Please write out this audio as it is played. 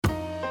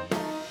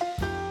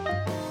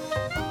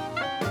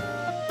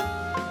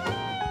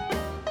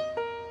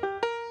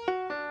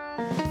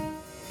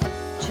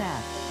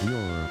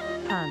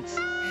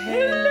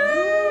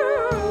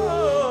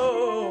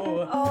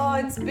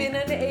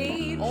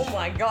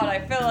god, I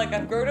feel like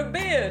I've grown a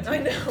beard. I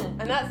know.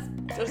 And that's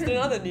just in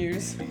other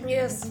news.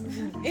 Yes.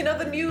 In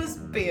other news,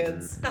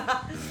 beards.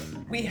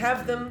 We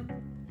have them.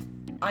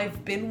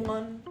 I've been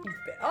one.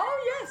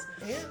 Oh, yes.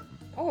 Yeah.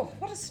 Oh,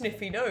 what a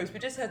sniffy nose. We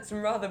just had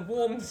some rather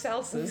warm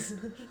salsas.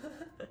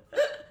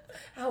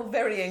 How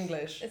very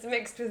English. It's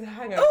mixed with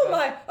hangover.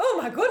 Oh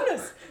my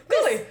goodness.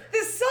 Golly.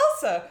 This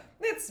salsa,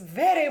 it's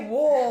very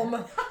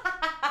warm.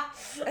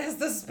 As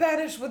the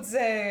Spanish would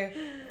say,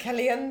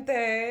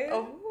 caliente.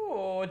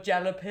 Oh,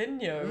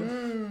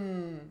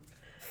 jalapeno.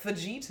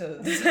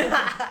 Fajitas.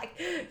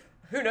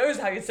 Who knows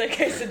how you'd say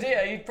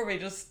quesadilla? You'd probably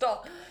just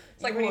stop.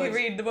 It's like You when you would.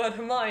 read the word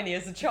Hermione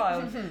as a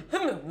child.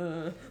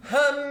 Hum,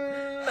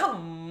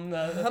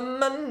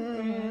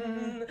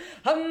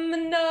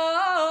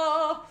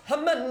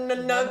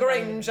 Hermione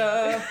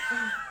Granger.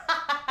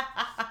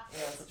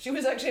 Yes. She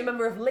was actually a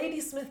member of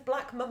Ladysmith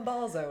Black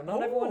Mambazo.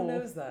 Not everyone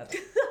knows that.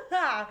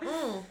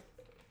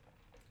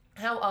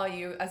 How are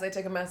you as I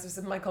take a massive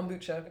sip of my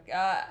kombucha?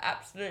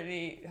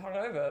 Absolutely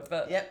hungover,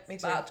 but Yep, me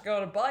too. about to go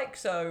on a bike,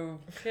 so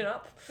chin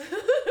up.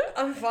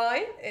 I'm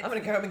fine. I'm going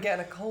to go home and get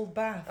in a cold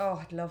bath. Oh,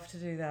 I'd love to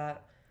do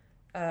that.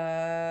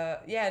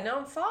 Yeah, no,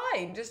 I'm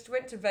fine. Just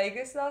went to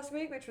Vegas last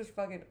week, which was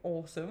fucking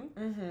awesome.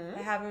 Mm-hmm.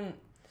 I haven't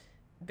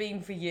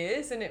been for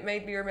years, and it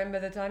made me remember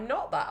that I'm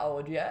not that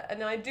old yet,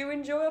 and I do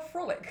enjoy a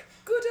frolic.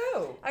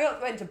 Good-o. I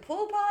went to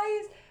pool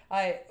parties.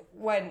 I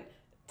went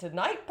to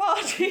night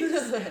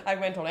parties. I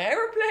went on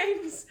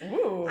aeroplanes.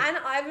 Ooh. And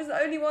I was the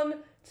only one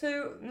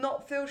to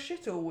not feel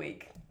shit all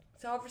week.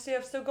 So obviously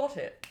I've still got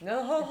it. If you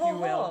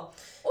will.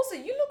 Also,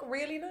 you look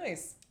really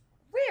nice.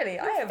 Really,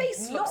 I have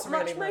face not looks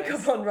much really makeup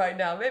nice. on right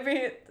now. Maybe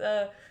it,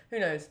 who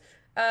knows?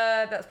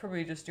 That's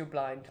probably just you're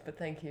blind, but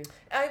thank you.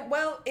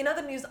 Well, in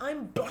other news,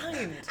 I'm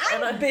blind.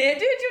 I'm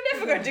bearded, you're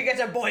never going to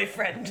get a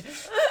boyfriend.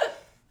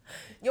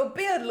 Your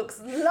beard looks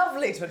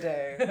lovely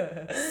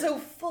today. So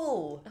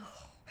full.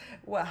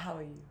 Well, how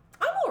are you?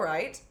 I'm all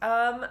right.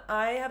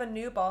 I have a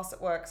new boss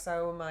at work,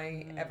 so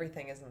my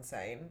everything is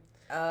insane.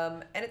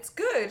 And it's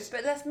good.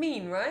 But less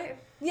mean, right?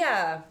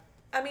 Yeah.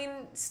 I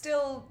mean,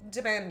 still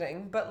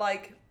demanding, but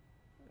like,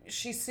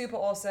 she's super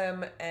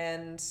awesome,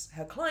 and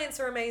her clients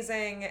are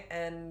amazing,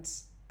 and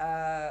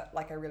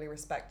like, I really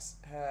respect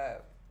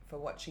her for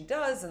what she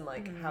does and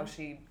like how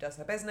she does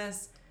her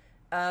business.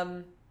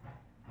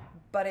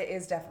 But it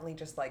is definitely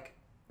just like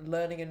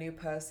learning a new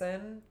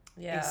person.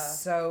 Yeah. Is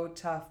so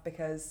tough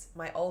because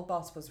my old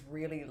boss was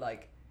really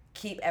like,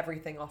 keep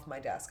everything off my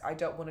desk. I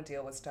don't want to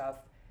deal with stuff.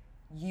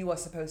 You are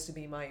supposed to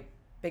be my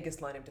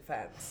biggest line of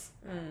defense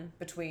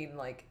between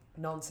like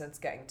nonsense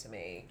getting to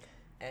me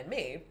and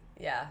me.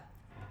 Yeah.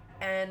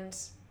 And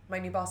my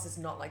new boss is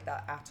not like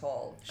that at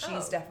all.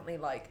 She's definitely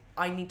like,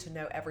 I need to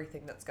know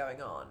everything that's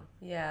going on.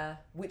 Yeah.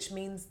 Which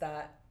means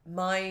that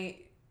my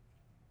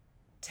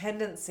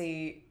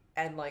tendency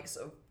and like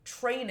sort of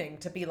training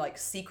to be like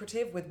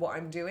secretive with what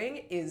I'm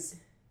doing is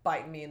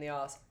biting me in the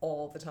ass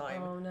all the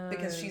time. Oh, no.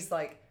 Because she's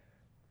like,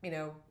 you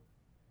know,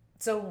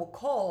 someone will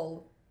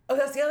call. Oh,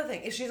 that's the other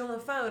thing. If she's on the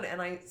phone and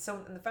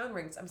the phone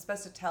rings, I'm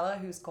supposed to tell her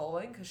who's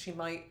calling because she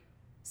might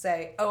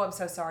say, "Oh, I'm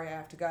so sorry, I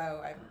have to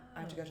go. I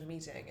have to go to a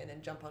meeting," and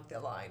then jump onto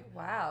the line.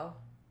 Wow.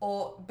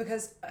 Or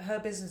because her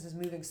business is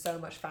moving so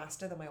much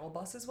faster than my old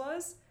boss's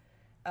was,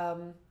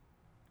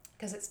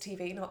 because it's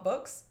TV, not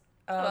books.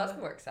 Well, that's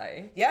more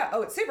exciting. Yeah.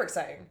 Oh, it's super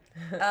exciting.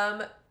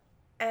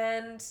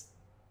 And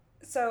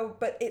so,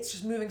 but it's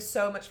just moving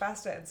so much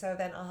faster, and so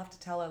then I'll have to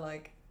tell her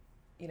like,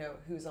 you know,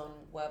 who's on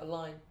whatever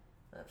line.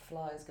 That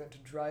fly is going to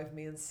drive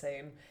me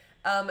insane.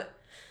 I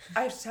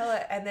have to tell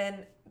her, and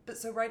then, but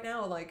so right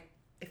now, like,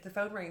 if the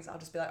phone rings, I'll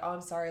just be like, "Oh,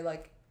 I'm sorry,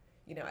 like,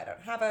 you know, I don't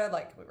have her,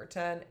 like, we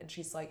return," and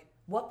she's like,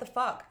 "What the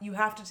fuck? You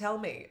have to tell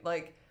me,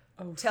 like,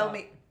 tell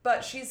me."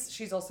 But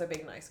she's also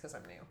being nice because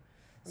I'm new,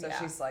 so Yeah.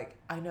 she's like,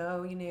 "I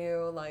know you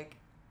knew, like,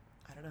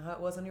 I don't know how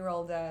it was on your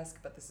old desk,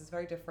 but this is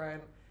very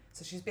different."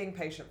 So she's being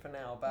patient for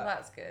now, but Well,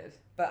 that's good.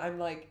 but I'm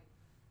like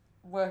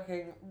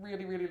working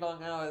really, really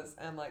long hours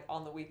and like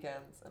on the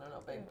weekends, and I'm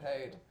not being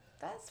paid.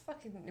 That's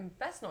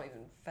not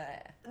even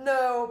fair.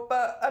 No,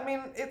 but I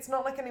mean, it's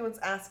not like anyone's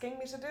asking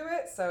me to do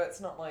it, so it's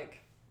not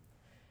like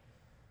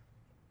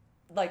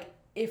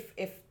if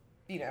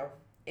you know,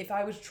 if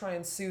I was to try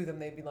and sue them,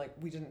 they'd be like,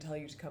 "We didn't tell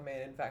you to come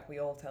in. In fact, we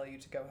all tell you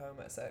to go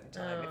home at a certain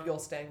time. If you're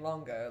staying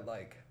longer,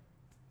 like,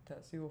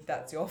 That's your fault.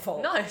 that's your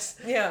fault." Nice.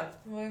 Yeah.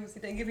 Well,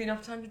 obviously didn't give you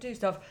enough time to do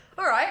stuff.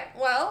 All right.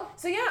 Well.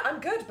 So yeah, I'm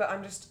good, but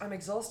I'm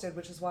exhausted,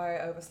 which is why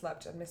I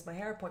overslept and missed my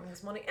hair appointment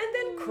this morning, and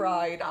then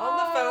cried on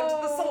the phone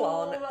to the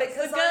salon That's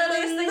because the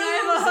girliest thing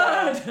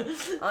I ever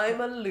heard.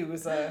 I'm a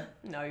loser.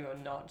 No, you're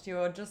not.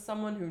 You're just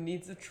someone who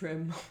needs a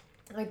trim.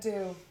 I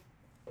do.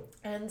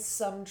 And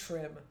some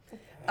trim.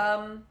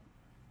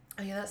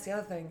 Oh yeah, that's the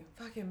other thing.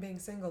 Fucking being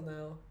single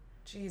now.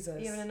 Jesus. Are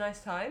you having a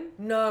nice time?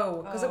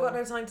 No, because I've got Oh.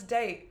 no time to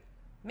date.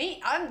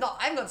 Me? I've got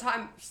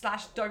time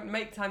 / don't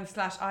make time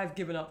 / I've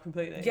given up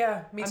completely.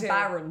 Yeah, me I'm too.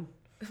 barren.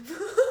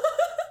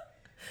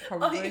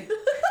 Probably.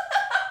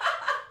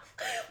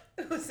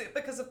 Was it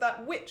because of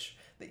that witch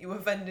that you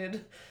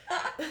offended?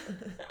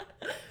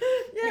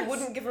 You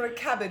wouldn't give her a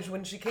cabbage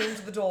when she came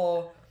to the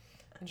door,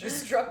 and she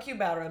struck you,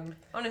 Baron.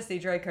 Honestly,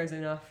 Draco's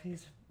enough.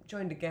 He's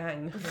joined a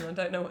gang, and I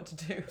don't know what to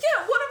do.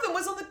 Yeah, one of them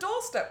was on the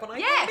doorstep when I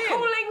came in.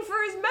 Calling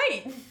for his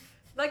mate.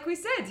 Like we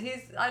said,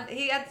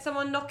 he had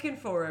someone knocking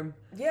for him.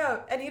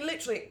 Yeah, and he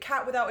literally,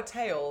 cat without a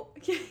tail.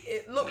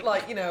 It looked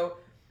like,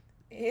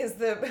 here's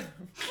the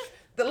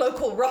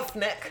local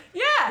roughneck.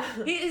 Yeah,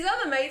 his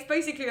other mate's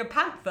basically a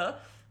panther.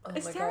 Oh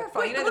it's my God. terrifying.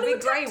 Wait, You know the the one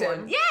big who grey attacked one?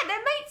 him? Yeah, they're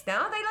mates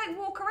now. They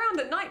walk around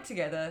at night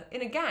together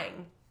in a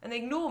gang, and they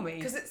ignore me.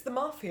 Because it's the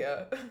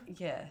mafia.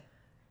 Yeah,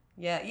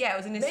 it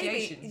was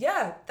initiation. Maybe,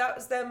 yeah, that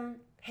was them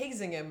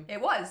hazing him. It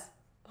was.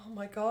 Oh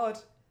my God.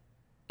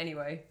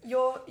 Anyway,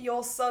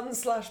 Your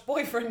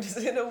son/boyfriend is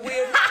in a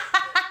weird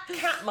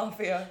cat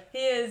mafia. he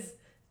is.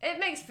 It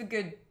makes for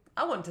good.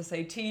 I want to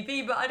say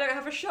TV, but I don't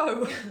have a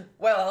show.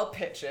 Well, I'll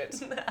pitch it.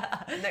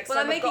 Next Well,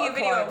 time I'm making a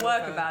video at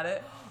work about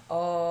it.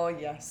 Oh,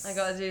 yes. I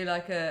got to do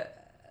like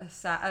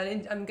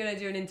I'm going to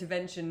do an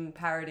intervention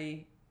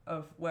parody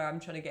of where I'm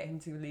trying to get him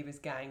to leave his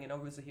gang, and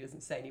obviously he doesn't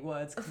say any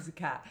words because he's a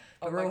cat.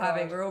 But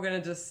we're all going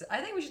to just,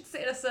 I think we should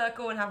sit in a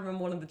circle and have him in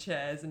one of the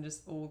chairs and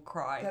just all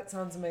cry. That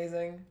sounds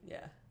amazing.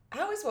 Yeah.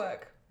 How is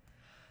work?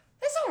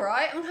 It's all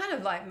right. I'm kind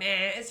of like,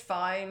 meh, it's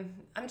fine.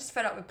 I'm just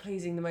fed up with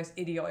pleasing the most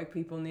idiotic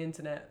people on the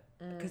internet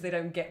because they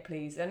don't get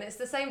pleased. And it's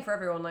the same for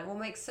everyone. Like, we'll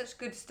make such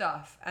good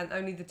stuff and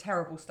only the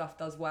terrible stuff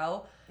does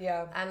well.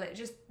 Yeah. And it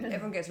just,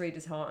 everyone gets really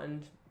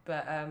disheartened.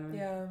 But,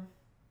 overall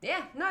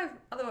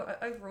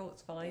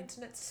it's The fine.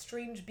 internet's a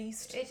strange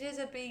beast. It is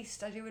a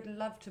beast. I would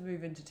love to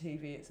move into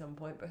TV at some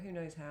point, but who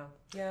knows how.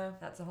 Yeah.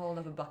 That's a whole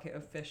other bucket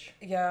of fish.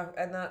 Yeah,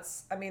 and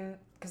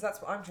because that's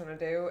what I'm trying to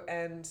do,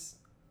 and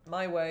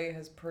my way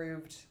has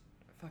proved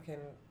fucking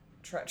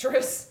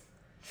treacherous.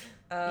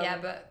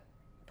 But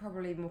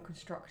probably more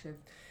constructive.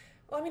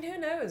 Well, who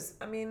knows?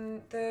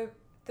 The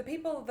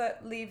people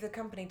that leave the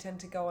company tend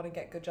to go on and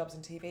get good jobs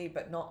in TV,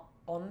 but not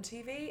on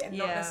TV, and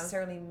not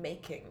necessarily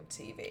making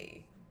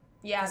TV.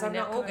 Yeah, I'm they're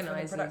not coming from the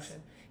organisers.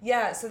 production.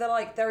 Yeah, so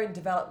they're in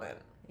development.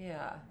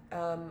 Yeah.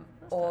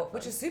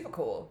 Which is super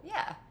cool.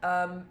 Yeah.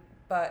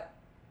 But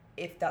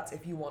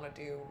if you want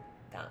to do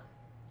that,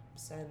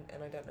 and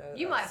I don't know.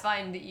 You might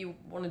find that you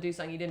want to do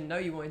something you didn't know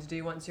you wanted to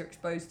do once you're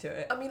exposed to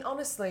it.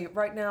 Honestly,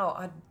 right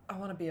now, I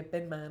want to be a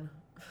bin man.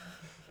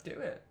 Do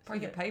it.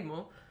 Probably get paid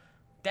more.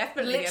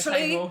 Definitely Literally,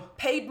 get paid more.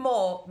 paid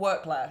more,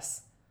 work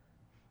less.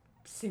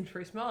 Seems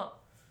pretty smart.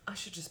 I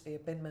should just be a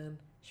bin man.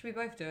 Should we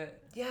both do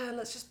it? Yeah,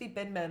 let's just be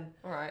bin men.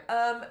 All right.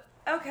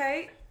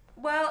 Okay.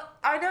 Well,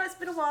 I know it's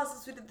been a while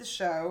since we did the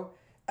show,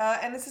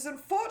 and this is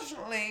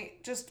unfortunately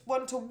just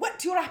one to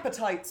whet your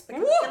appetites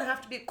because it's going to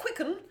have to be a quick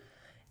one,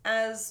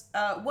 as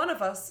one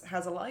of us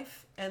has a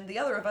life and the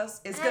other of us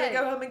is going to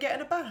go home and get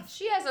in a bath.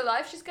 She has a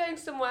life. She's going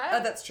somewhere.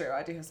 That's true.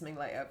 I do have something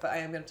later, but I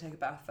am going to take a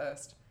bath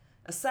first.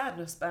 A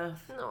sadness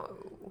bath.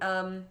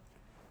 No.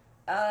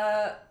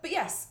 But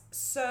yes,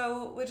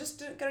 so we're just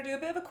going to do a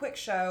bit of a quick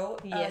show.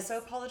 Yes. So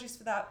apologies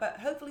for that, but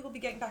hopefully we'll be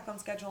getting back on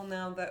schedule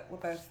now that we're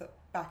both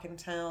back in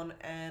town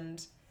and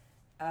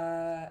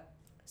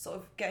sort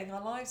of getting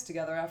our lives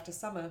together after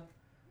summer.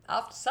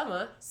 After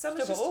summer?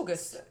 Summer's Still got just-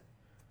 August.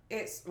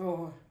 It's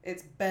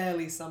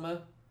barely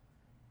summer.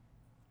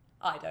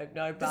 I don't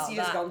know about This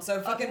year's that. gone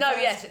so fucking No,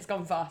 fast. yes, it's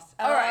gone fast.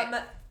 All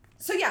right.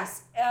 So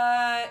yes,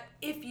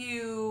 if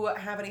you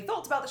have any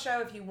thoughts about the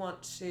show, if you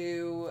want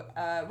to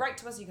write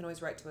to us, you can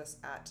always write to us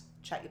at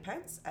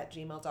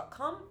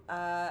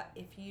chatyourpants@gmail.com.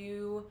 If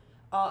you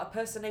are a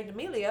person named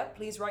Amelia,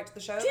 please write to the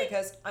show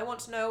because I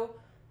want to know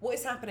what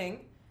is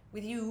happening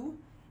with you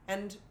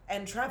and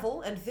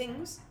travel and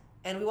things,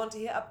 and we want to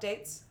hear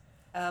updates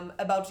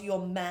about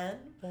your man.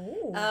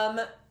 Ooh.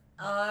 And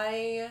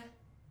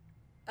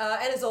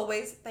as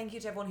always, thank you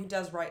to everyone who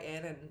does write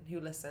in and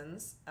who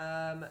listens.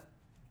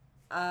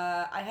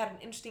 I had an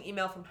interesting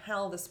email from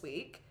Hal this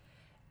week,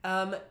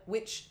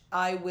 which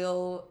I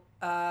will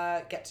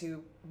get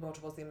to more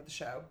towards the end of the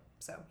show,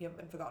 so you haven't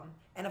been forgotten.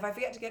 And if I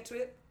forget to get to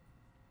it,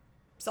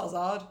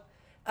 Salzard,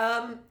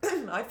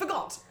 I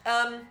forgot.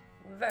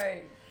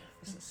 Very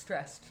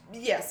stressed.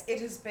 Yes, it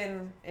has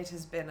been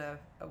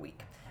a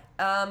week.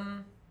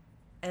 And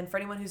for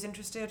anyone who's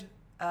interested,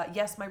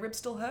 yes, my rib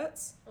still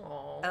hurts.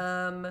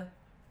 Aww.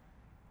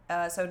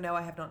 So no,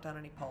 I have not done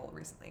any poll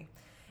recently.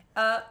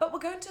 But we're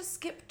going to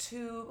skip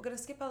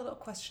our little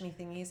questiony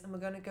thingies, and we're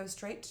going to go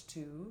straight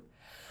to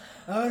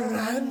a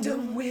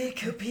random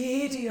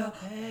Wikipedia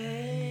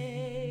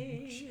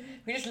page.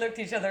 We just looked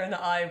each other in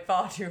the eye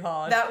far too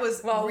hard. That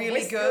was really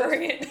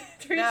whispering good. it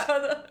to each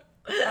other.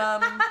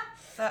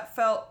 That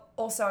felt.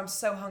 Also, I'm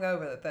so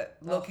hungover that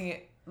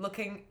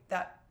looking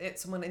at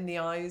someone in the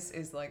eyes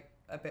is like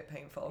a bit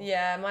painful.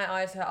 Yeah, my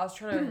eyes hurt. I was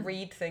trying to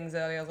read things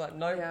earlier. I was like,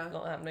 nope, Yeah.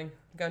 not happening.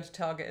 I'm going to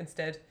Target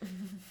instead.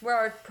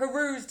 Where I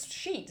perused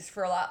sheets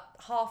for like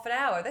half an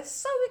hour. They're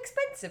so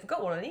expensive.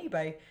 Got one on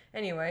eBay.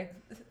 Anyway.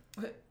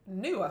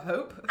 New, I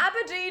hope.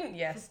 Aberdeen,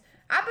 yes.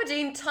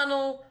 Aberdeen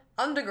Tunnel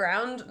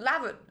Underground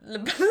Lavatory.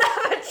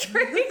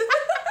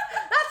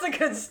 That's a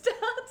good start.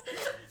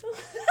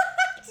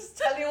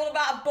 just tell you all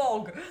about a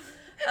bog.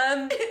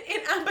 In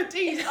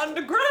Aberdeen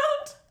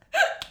underground.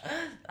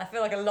 I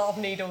feel like a lot of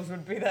needles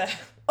would be there.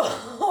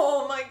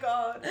 Oh my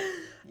god.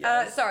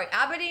 Yes. Sorry,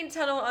 Aberdeen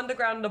Tunnel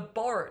Underground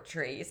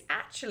Laboratory is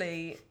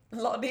actually A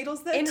lot of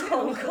needles there in too.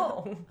 Hong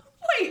Kong.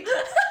 Wait.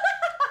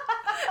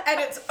 And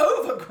it's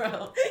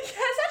overground. Yeah,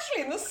 it's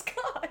actually in the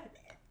sky.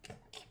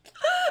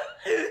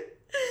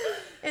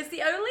 It's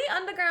the only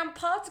underground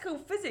particle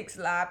physics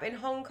lab in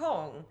Hong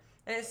Kong,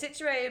 and it's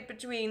situated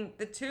between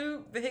the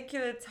two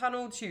vehicular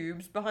tunnel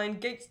tubes behind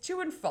gates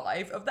 2 and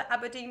 5 of the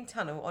Aberdeen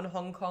Tunnel on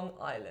Hong Kong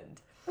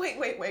Island. Wait.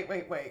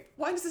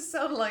 Why does this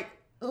sound like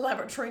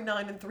Laboratory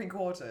 9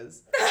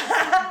 3/4?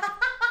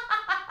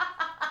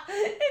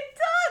 It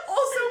does!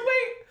 Also,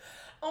 wait.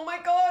 Oh my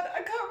god,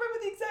 I can't remember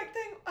the exact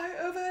thing. I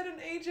overheard an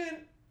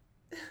agent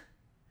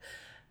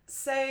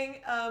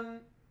saying,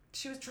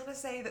 she was trying to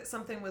say that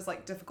something was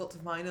like difficult to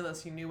find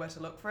unless you knew where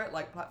to look for it,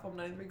 like platform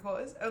 9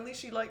 3/4. Only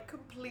she like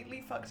completely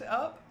fucked it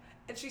up.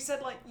 And she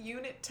said like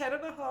unit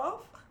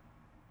 10.5.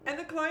 And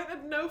the client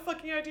had no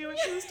fucking idea what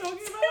she was talking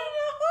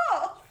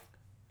about.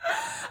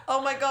 10.5!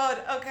 Oh my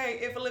god. Okay,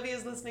 if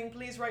Olivia's listening,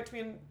 please write to me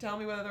and tell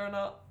me whether or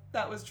not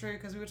that was true,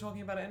 because we were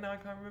talking about it and now I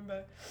can't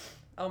remember.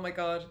 Oh my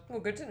god. Well,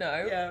 good to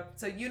know. Yeah.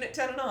 So unit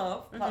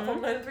 10.5,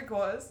 platform 9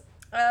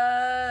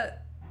 3/4.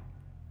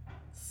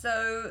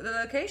 So the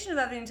location of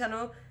Aberdeen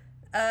Tunnel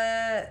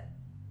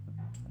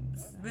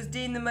was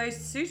deemed the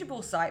most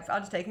suitable site for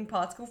undertaking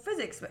particle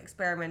physics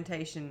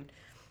experimentation.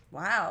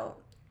 Wow.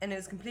 And it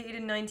was completed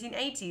in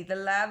 1980. The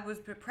lab was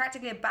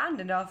practically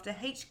abandoned after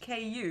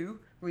HKU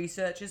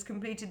researchers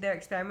completed their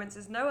experiments,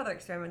 as no other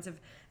experiments of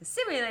a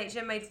similar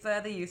nature made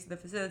further use of the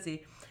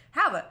facility.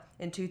 However,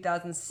 in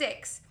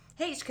 2006,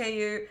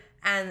 HKU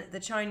and the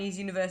Chinese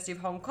University of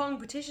Hong Kong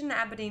petitioned the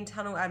Aberdeen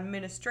Tunnel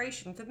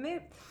Administration for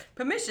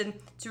permission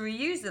to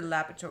reuse the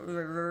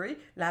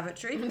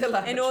lavatory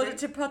in order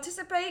to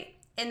participate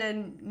in a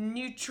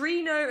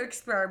neutrino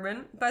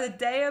experiment by the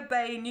Daya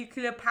Bay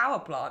nuclear power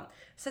plant.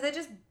 So they're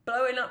just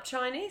blowing up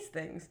Chinese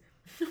things.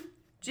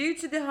 Due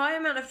to the high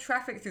amount of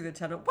traffic through the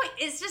tunnel. Wait,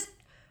 it's just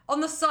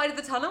on the side of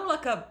the tunnel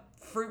like a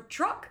fruit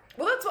truck?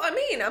 Well, that's what I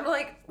mean. I'm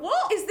like,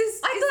 What is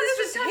this? I is thought this this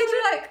was just totally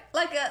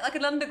hidden? like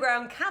an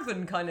underground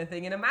cavern kind of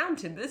thing in a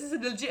mountain. This is a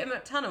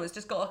legitimate tunnel. It's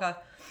just got like a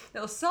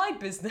little side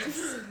business.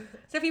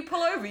 So if you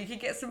pull over, you could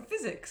get some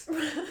physics.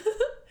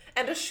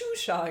 And a shoe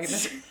shine.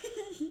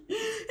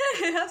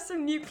 It has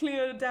some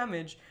nuclear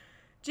damage.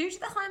 Due to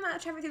the high amount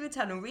of traffic through the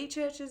tunnel,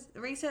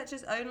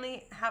 researchers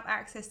only have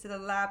access to the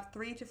lab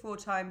 3 to 4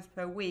 times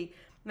per week,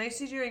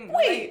 mostly during...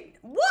 Wait!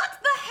 What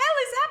the hell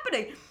is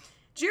happening?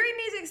 During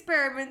these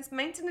experiments,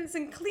 maintenance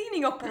and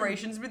cleaning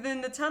operations within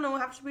the tunnel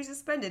have to be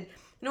suspended,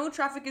 and all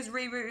traffic is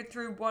rerouted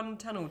through one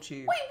tunnel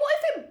tube. Wait, what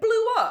if it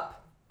blew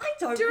up? I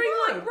don't During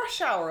know. like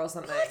rush hour or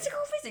something? Particle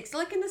physics,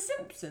 like in The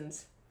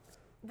Simpsons.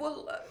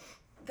 Well,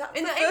 that's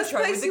In the the first intro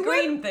place with the you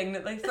green went. thing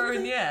that they throw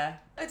in the air.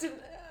 I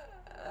didn't.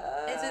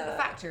 It's at the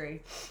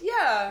factory.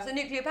 Yeah. It's a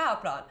nuclear power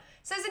plant.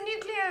 So it's a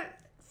nuclear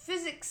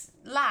physics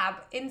lab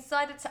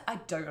inside I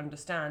don't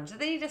understand. Do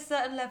they need a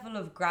certain level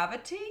of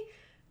gravity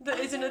that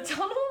is in a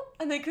tunnel?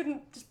 And they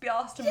couldn't just be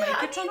asked to make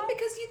a tunnel?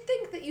 because you'd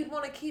think that you'd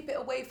want to keep it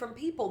away from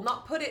people,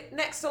 not put it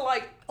next to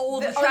like All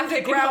the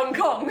traffic in Hong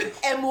Kong.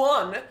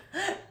 M1.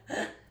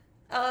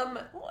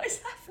 What is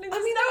happening? I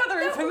There's mean, no that- other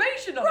that would-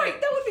 information on Right,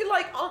 it. that would be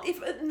like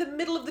if in the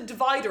middle of the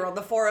divider on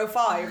the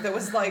 405 there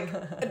was like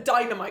a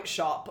dynamite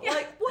shop. Yeah.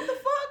 Like, what the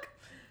fuck?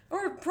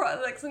 Or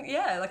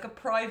like a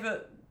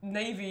private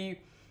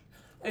navy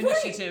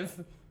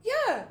initiative.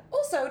 Yeah.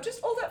 Also,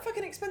 just all that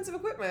fucking expensive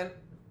equipment.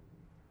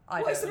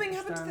 I What if don't something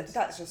happened to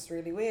understand. That's just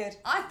really weird.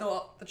 I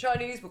thought the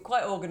Chinese were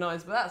quite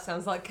organised, but that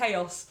sounds like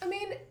chaos. I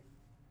mean,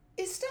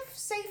 is stuff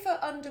safer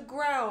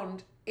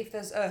underground if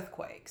there's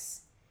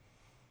earthquakes?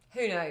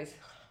 Who knows?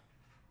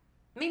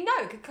 I mean, no,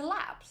 it could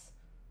collapse.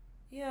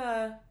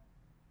 Yeah.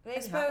 They I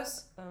didn't have suppose-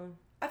 it. Oh.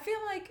 I feel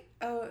like,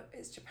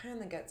 it's Japan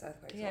that gets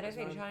earthquakes. Yeah, I all don't the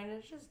think time. China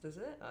just does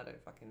it. I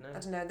don't fucking know. I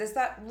don't know. There's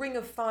that ring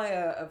of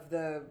fire of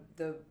the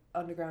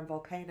underground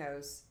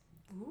volcanoes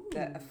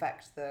that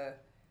affect the.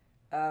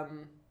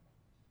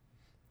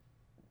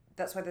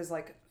 That's why there's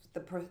like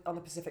on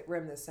the Pacific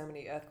Rim. There's so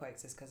many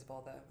earthquakes. Is because of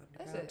all the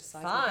underground it?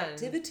 seismic Fun.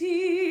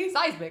 activity.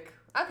 Seismic.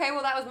 Okay,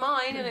 well that was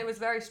mine, and it was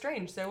very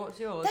strange. So what's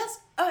yours?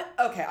 That's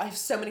okay. I have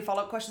so many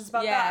follow-up questions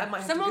about that. I might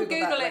have Someone to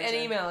Google that it and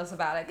later. email us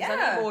about it because I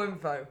Yeah. need more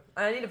info.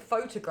 And I need a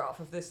photograph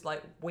of this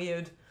like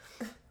weird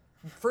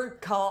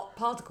fruit cart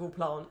particle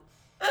plant.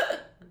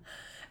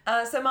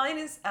 So mine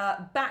is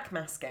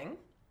backmasking.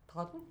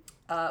 Pardon?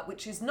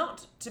 Which is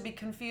not to be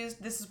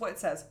confused, this is what it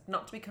says,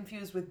 not to be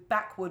confused with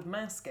backward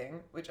masking,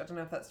 which I don't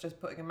know if that's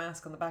just putting a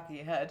mask on the back of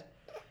your head.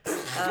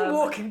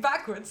 Walking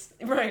backwards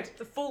Right.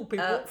 to fool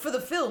people. For the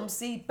film,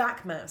 see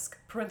backmask,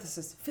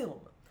 parenthesis,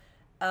 film.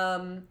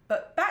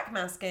 But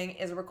backmasking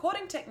is a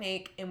recording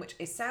technique in which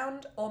a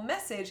sound or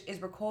message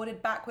is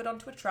recorded backward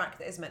onto a track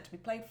that is meant to be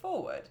played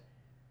forward.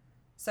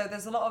 So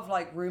there's a lot of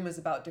like rumors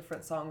about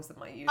different songs that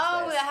might use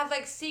Oh, this. they have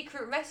like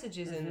secret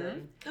messages in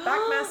them.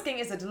 Backmasking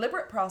is a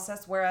deliberate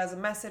process, whereas a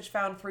message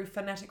found through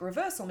phonetic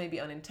reversal may be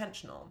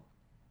unintentional.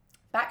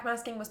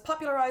 Backmasking was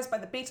popularized by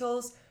the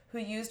Beatles, who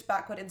used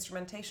backward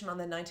instrumentation on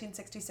their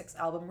 1966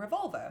 album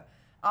Revolver.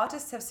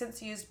 Artists have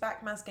since used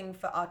backmasking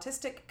for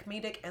artistic,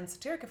 comedic, and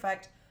satiric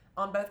effect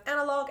on both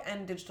analog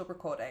and digital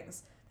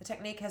recordings. The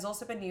technique has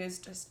also been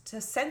used to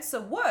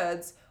censor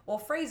words or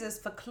phrases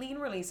for clean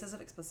releases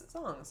of explicit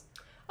songs.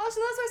 Oh, so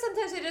that's why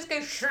sometimes they just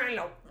go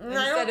Sherlock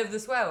instead of the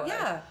swear word.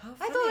 Yeah.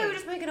 I thought they were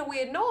just making a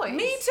weird noise.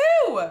 Me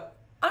too!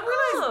 I'm realizing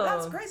Oh.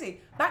 that's crazy.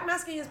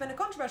 Backmasking has been a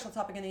controversial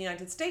topic in the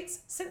United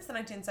States since the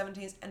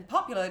 1970s and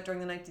popular during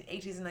the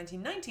 1980s and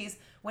 1990s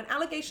when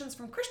allegations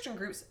from Christian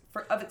groups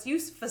of its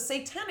use for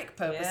satanic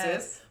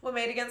purposes were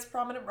made against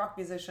prominent rock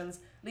musicians,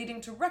 leading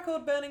to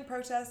record-burning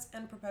protests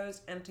and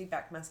proposed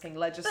anti-backmasking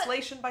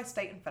legislation by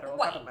state and federal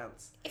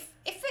governments.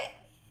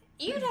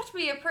 You'd have to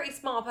be a pretty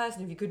smart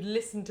person if you could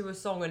listen to a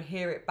song and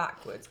hear it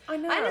backwards. I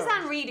know. I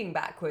understand reading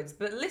backwards,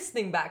 but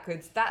listening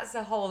backwards, that's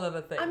a whole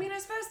other thing. I mean, I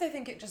suppose they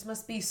think it just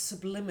must be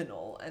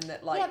subliminal and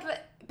that, like... yeah,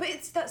 but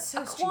that's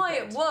so a stupid.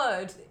 quiet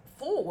word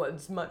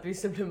forwards might be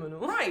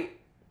subliminal. Right.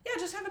 Yeah,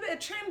 just have a bit of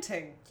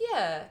chanting.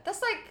 Yeah,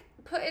 that's like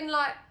putting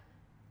like,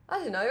 I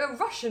don't know, a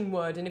Russian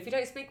word in if you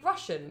don't speak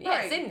Russian.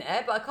 Yeah, it's Right. in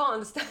there, but I can't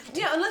understand it.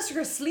 Yeah, unless you're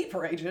a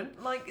sleeper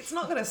agent. Like, it's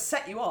not going to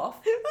set you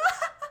off.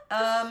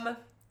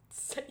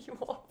 Set you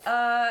off.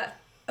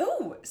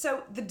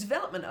 So the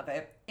development of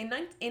it, in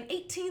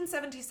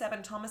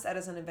 1877, Thomas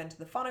Edison invented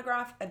the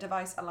phonograph, a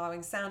device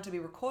allowing sound to be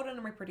recorded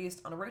and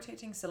reproduced on a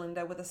rotating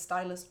cylinder with a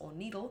stylus or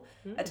needle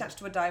attached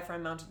to a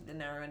diaphragm mounted at the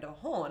narrow end of a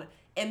horn.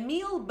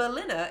 Emil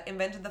Berliner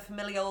invented the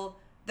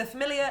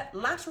familiar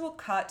lateral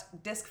cut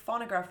disc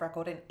phonograph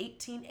record in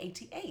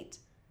 1888.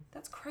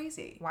 That's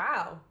crazy.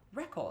 Wow.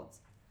 Records.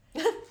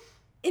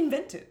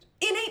 Invented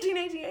in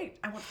 1888.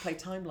 I want to play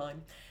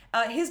Timeline.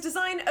 His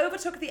design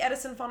overtook the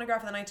Edison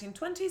phonograph in the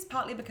 1920s,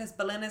 partly because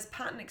Berliner's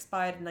patent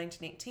expired in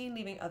 1918,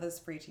 leaving others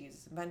free to use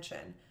his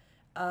invention.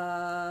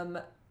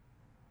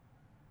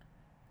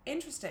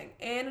 Interesting.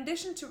 In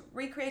addition to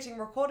recreating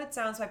recorded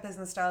sounds by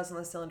placing the stylus on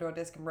the cylinder or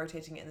disc and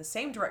rotating it in the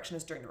same direction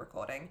as during the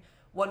recording,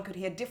 one could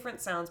hear different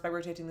sounds by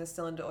rotating the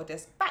cylinder or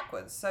disc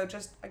backwards. So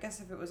just, I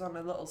guess if it was on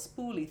a little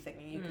spoolie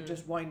thingy, you could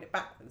just wind it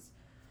backwards.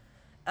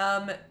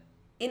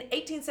 In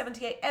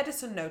 1878,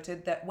 Edison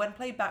noted that when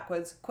played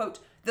backwards, quote,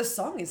 the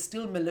song is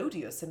still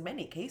melodious in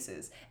many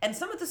cases, and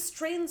some of the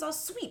strains are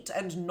sweet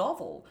and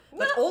novel,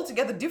 but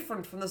altogether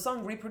different from the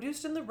song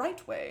reproduced in the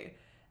right way.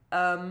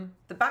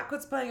 The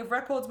backwards playing of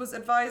records was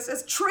advised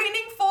as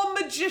training for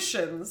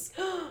magicians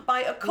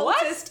by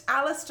occultist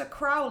Aleister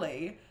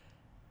Crowley.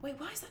 Wait,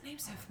 why is that name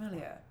so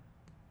familiar?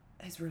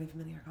 It's really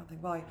familiar, I can't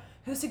think why.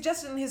 Who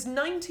suggested in his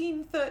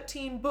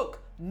 1913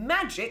 book,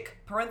 Magic,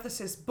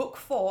 parenthesis, book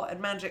 4,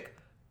 and Magic,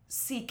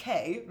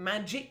 CK,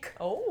 Magic.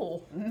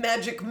 Oh.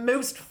 Magic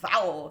most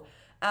foul.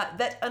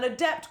 That an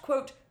adept,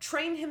 quote,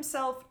 train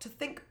himself to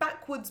think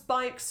backwards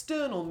by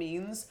external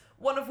means,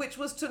 one of which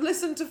was to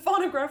listen to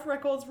phonograph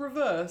records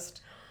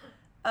reversed.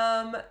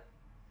 And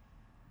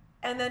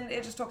then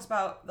it just talks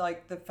about,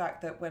 like, the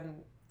fact that when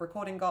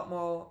recording got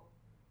more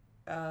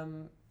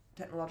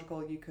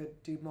technological, you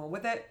could do more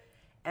with it.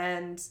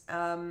 And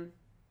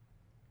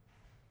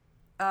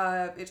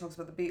it talks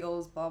about the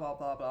Beatles, blah, blah,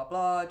 blah, blah,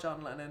 blah.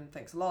 John Lennon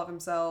thinks a lot of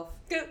himself.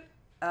 Good.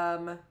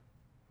 And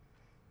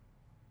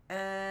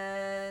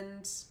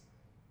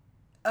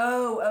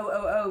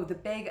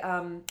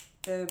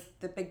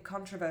the big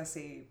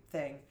controversy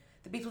thing.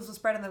 The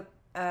Beatles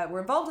were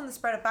involved in the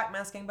spread of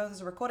backmasking both as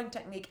a recording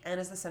technique and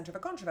as the center of a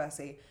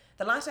controversy.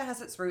 The latter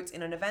has its roots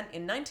in an event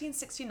in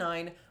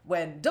 1969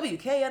 when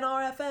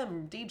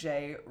WKNR-FM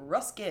DJ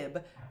Russ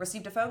Gibb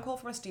received a phone call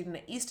from a student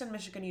at Eastern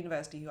Michigan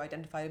University who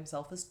identified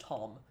himself as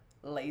Tom.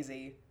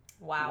 Lazy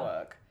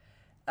work.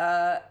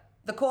 The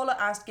caller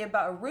asked Gibb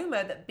about a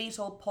rumor that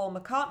Beatle Paul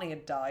McCartney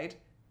had died.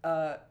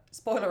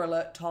 Spoiler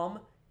alert,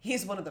 Tom.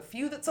 He's one of the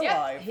few that's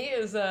alive. He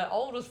is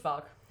old as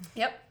fuck.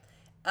 Yep.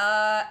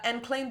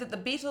 And claimed that the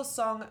Beatles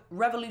song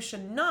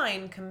Revolution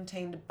 9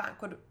 contained a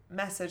backward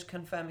message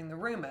confirming the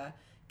rumor.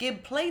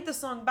 Gibb played the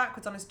song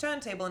backwards on his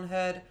turntable and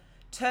heard,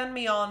 "Turn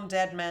me on,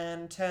 dead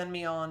man, turn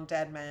me on,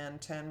 dead man,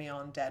 turn me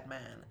on, dead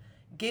man."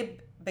 Gibb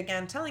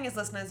began telling his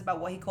listeners about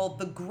what he called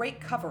the Great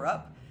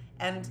Cover-Up,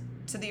 and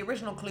to the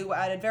original clue were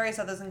added various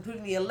others,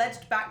 including the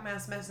alleged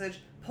backmask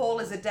message, "Paul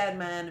is a dead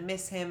man,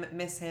 miss him,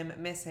 miss him,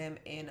 miss him,"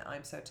 in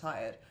I'm So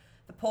Tired.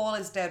 The Paul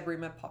is dead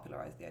rumor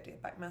popularized the idea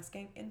of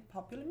backmasking in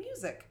popular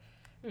music.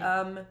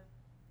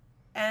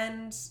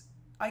 And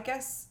I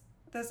guess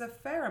there's a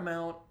fair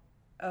amount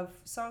of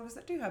songs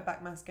that do have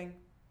backmasking.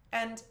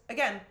 And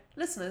again,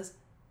 listeners,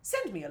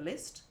 send me a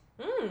list.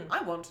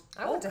 I want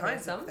all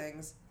kinds of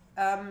things.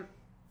 Send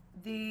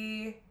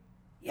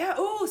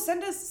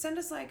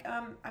us like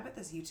I bet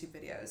there's YouTube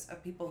videos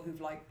of people who've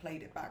like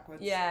played it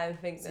backwards. Yeah, I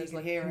think So there's you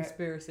like can a hear it.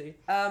 conspiracy.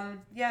 And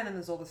then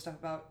there's all the stuff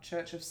about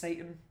Church of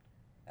Satan,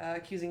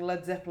 accusing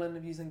Led Zeppelin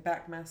of using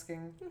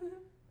backmasking,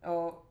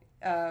 or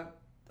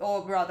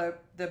rather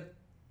the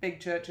big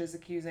churches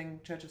accusing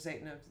Church of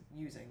Satan of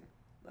using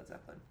Led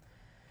Zeppelin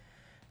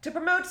to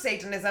promote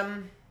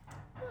Satanism.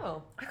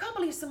 Oh. I can't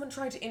believe someone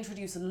tried to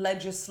introduce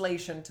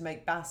legislation to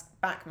make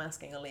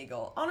backmasking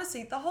illegal.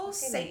 Honestly, the whole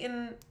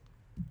Satan,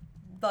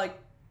 like,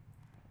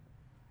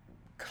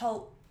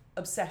 cult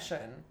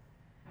obsession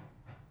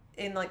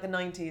in, like, the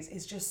 90s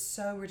is just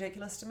so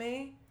ridiculous to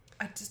me.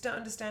 I just don't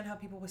understand how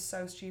people were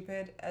so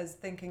stupid as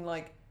thinking,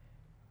 like,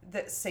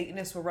 that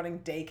Satanists were running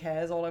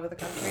daycares all over the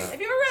country. Have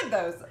you ever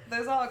read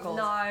those articles?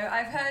 No,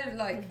 I've heard,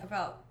 like,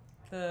 about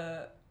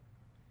the...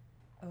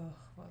 Oh,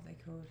 what are they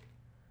called?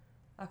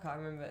 I can't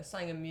remember. It's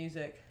something in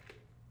music.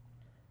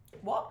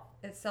 What?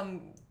 It's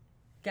some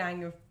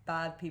gang of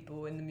bad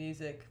people in the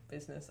music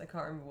business. I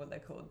can't remember what they're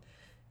called.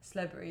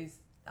 Celebrities.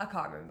 I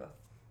can't remember.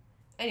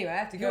 Anyway, I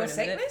have to go. You're in a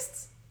minute.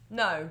 Satanists?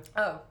 No.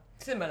 Oh.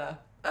 Similar.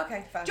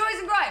 Okay, fine. Joys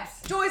and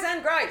gripes! Joys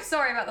and gripes!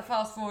 Sorry about the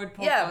fast forward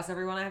podcast, Yeah.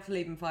 everyone. I have to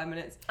leave in 5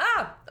 minutes.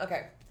 Ah,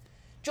 okay.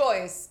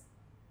 Joys.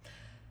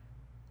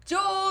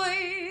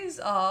 Joys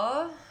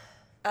are...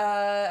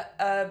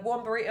 A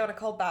warm burrito and a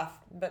cold bath,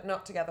 but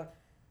not together.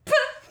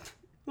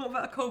 What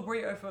about a cold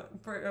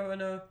burrito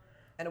and a...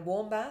 And a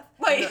warm bath?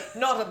 Wait.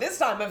 Not at this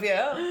time of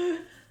year.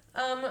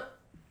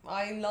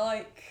 I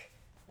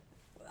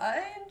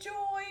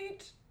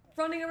enjoyed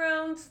running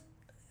around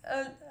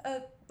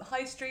a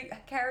high street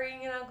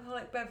carrying an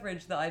alcoholic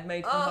beverage that I'd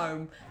made from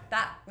home.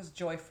 That was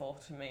joyful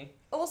to me.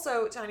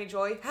 Also, Tiny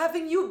Joy,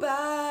 having you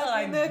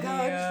back in the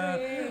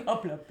country.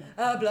 Oh, blah,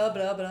 blah. Blah,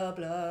 blah, blah,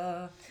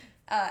 blah.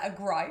 A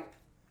gripe.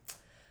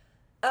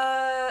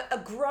 A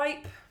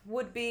gripe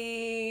would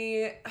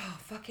be...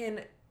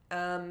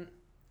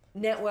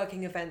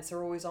 networking events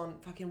are always on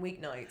fucking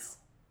weeknights.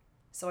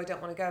 So I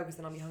don't want to go because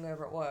then I'll be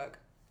hungover at work.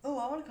 Oh,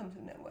 I want to come to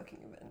a networking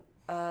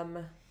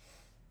event.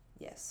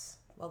 Yes.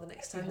 Well, the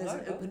next Say time there's an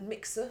hello. open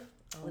mixer,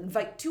 I'll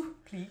invite you.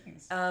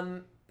 Please.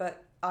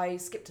 But I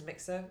skipped a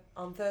mixer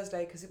on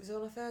Thursday because it was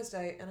on a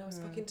Thursday and I was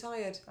fucking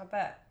tired. I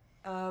bet.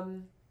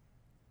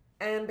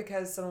 And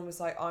because someone was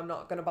like, I'm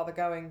not going to bother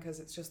going because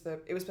it was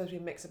supposed to be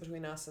a mixer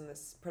between us and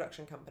this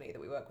production company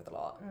that we work with a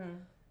lot.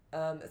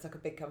 It's like a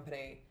big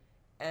company.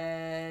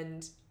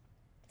 And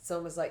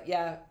someone was like,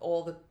 yeah,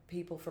 all the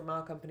people from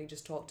our company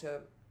just talk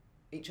to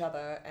each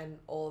other and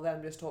all of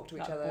them just talk to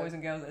each other. Boys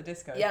and girls at a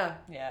disco. Yeah.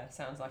 Yeah,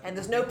 sounds like And it.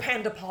 there's no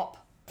panda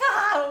pop.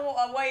 Ah,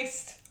 what a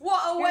waste. What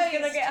a Who's waste!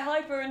 going to get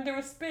hyper and do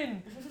a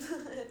spin?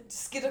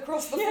 Skid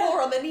across the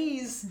floor on their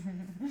knees.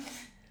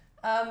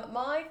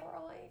 My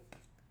gripe?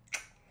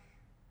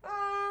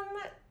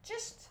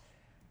 Just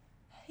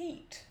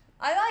heat.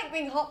 I like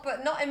being hot,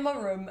 but not in my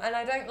room, and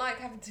I don't like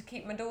having to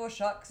keep my door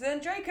shut, because then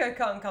Draco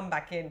can't come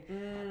back in.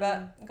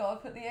 But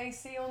gotta put the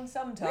AC on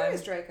sometime. Where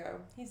is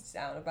Draco? He's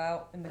out and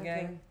about in the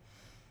game.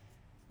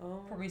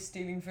 Oh, Probably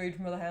stealing food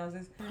from other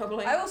houses.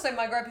 probably.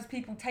 My gripe is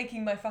people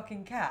taking my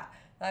fucking cat.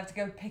 I have to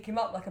go pick him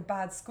up like a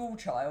bad school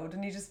child,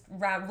 and he just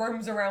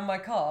roams around my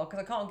car, because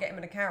I can't get him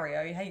in a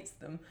carrier, he hates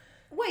them.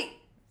 Wait,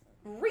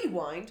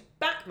 rewind,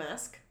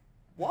 backmask.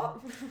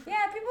 What?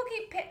 Yeah, people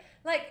keep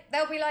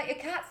they'll be like, your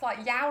cat's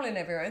like yowling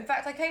everywhere. In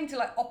fact, I came to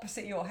like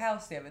opposite your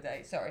house the other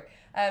day. Sorry,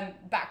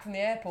 back from the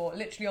airport,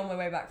 literally on my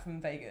way back from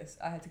Vegas.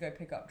 I had to go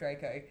pick up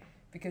Draco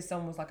because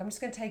someone was like, I'm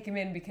just gonna take him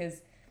in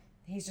because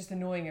he's just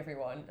annoying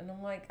everyone. And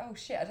I'm like, oh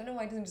shit, I don't know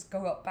why he doesn't just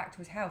go up back to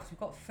his house. We've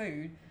got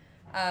food.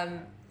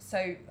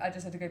 So I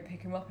just had to go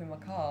pick him up in my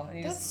car.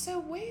 And That's so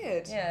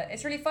weird. yeah,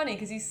 it's really funny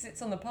because he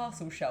sits on the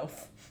parcel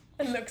shelf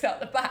and looks out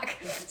the back.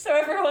 So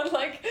everyone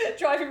like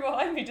driving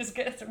behind me just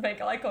gets to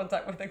make eye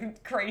contact with a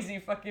crazy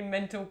fucking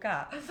mental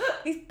cat.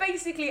 He's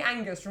basically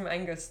Angus from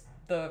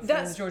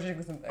the George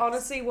Nicholson books.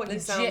 Honestly what he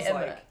sounds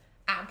Legitimate. like.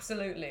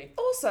 Absolutely.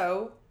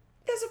 Also,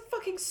 there's a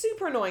fucking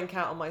super annoying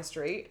cat on my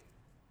street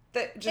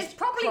that just It's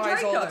probably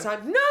cries all the Draco.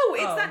 time. No,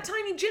 it's Oh. that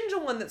tiny ginger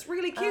one that's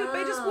really cute, but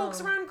he just walks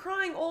Oh. around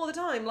crying all the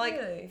time. Like,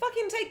 Really?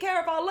 fucking take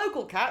care of our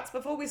local cats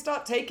before we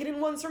start taking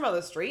in ones from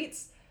other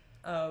streets.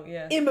 Oh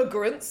yeah.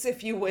 Immigrants,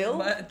 if you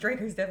will.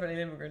 Draco's definitely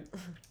an immigrant.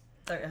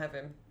 Don't have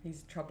him.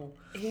 He's trouble.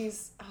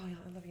 He's... Oh, yeah,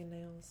 I love your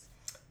nails.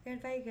 You're in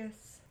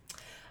Vegas.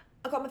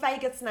 I got my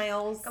Vegas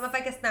nails. Got my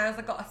Vegas nails.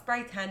 I got a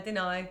spray tan, didn't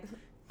I?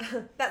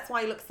 That's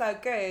why you look so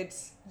good.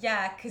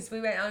 Yeah, because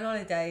we went on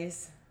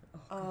holidays.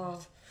 Oh,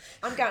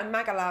 I'm going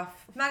Magaluf.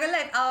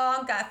 Magaluf. Oh,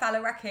 I'm going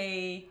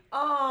Faliraki.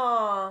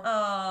 Oh,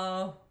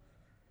 Oh.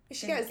 you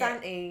should go to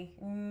Didn't get-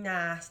 Zante.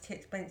 Nah, it's too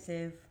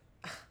expensive.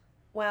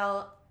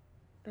 Well,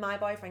 my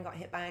boyfriend got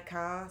hit by a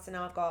car, so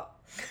now I've got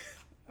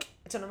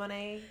a ton of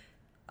money.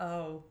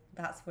 Oh,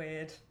 that's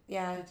weird.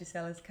 Yeah. Did you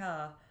sell his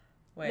car?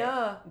 Wait,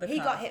 No, the he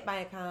car. got hit by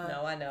a car.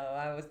 No, I know.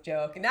 I was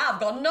joking. Now I've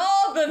got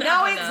Northern.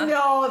 Now haven't it's I?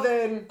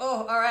 Northern.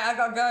 Oh, all right. I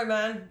gotta go,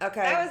 man.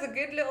 Okay. That was a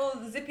good little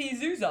zippy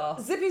zoozah.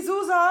 Zippy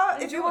Zooza,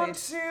 if you Enjoyed. want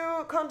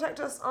to contact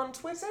us on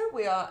Twitter,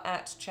 we are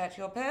at Chat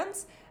Your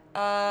Pants.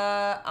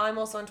 I'm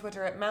also on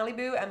Twitter at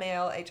Malibu,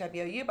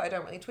 MALHIBOU, but I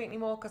don't really tweet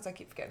anymore because I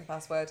keep forgetting the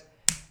password.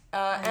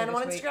 And I'm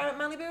on this week. Instagram at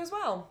Malibu as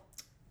well.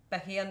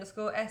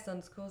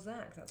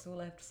 Becky_S_Zach. That's all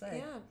I have to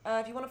say. Yeah.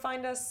 If you want to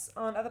find us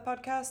on other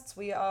podcasts,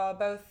 we are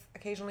both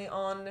occasionally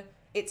on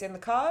It's in the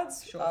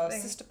Cards, Sure our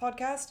thing. sister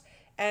podcast,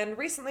 And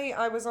recently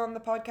I was on the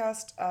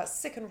podcast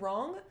Sick and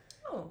Wrong.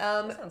 Oh,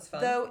 that sounds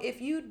fun. Though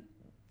if you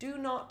do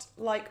not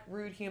like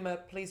rude humour,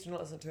 please do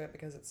not listen to it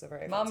because it's a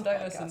very Mum, offensive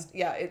don't podcast. listen.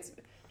 Yeah, it's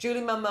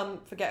Julie, mum,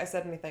 forget I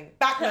said anything.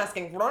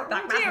 Backmasking.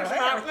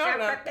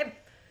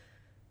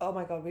 Oh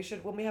my god, we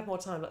should, when we have more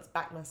time, let's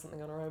backmask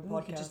something on our own podcast.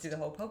 We could just do the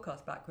whole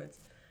podcast backwards.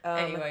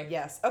 Anyway.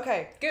 Yes.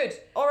 Okay. Good.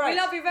 All right. We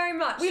love you very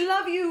much. We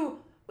love you.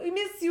 We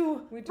miss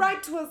you. We do.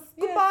 Write to us.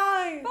 Yeah.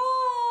 Goodbye.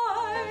 Bye.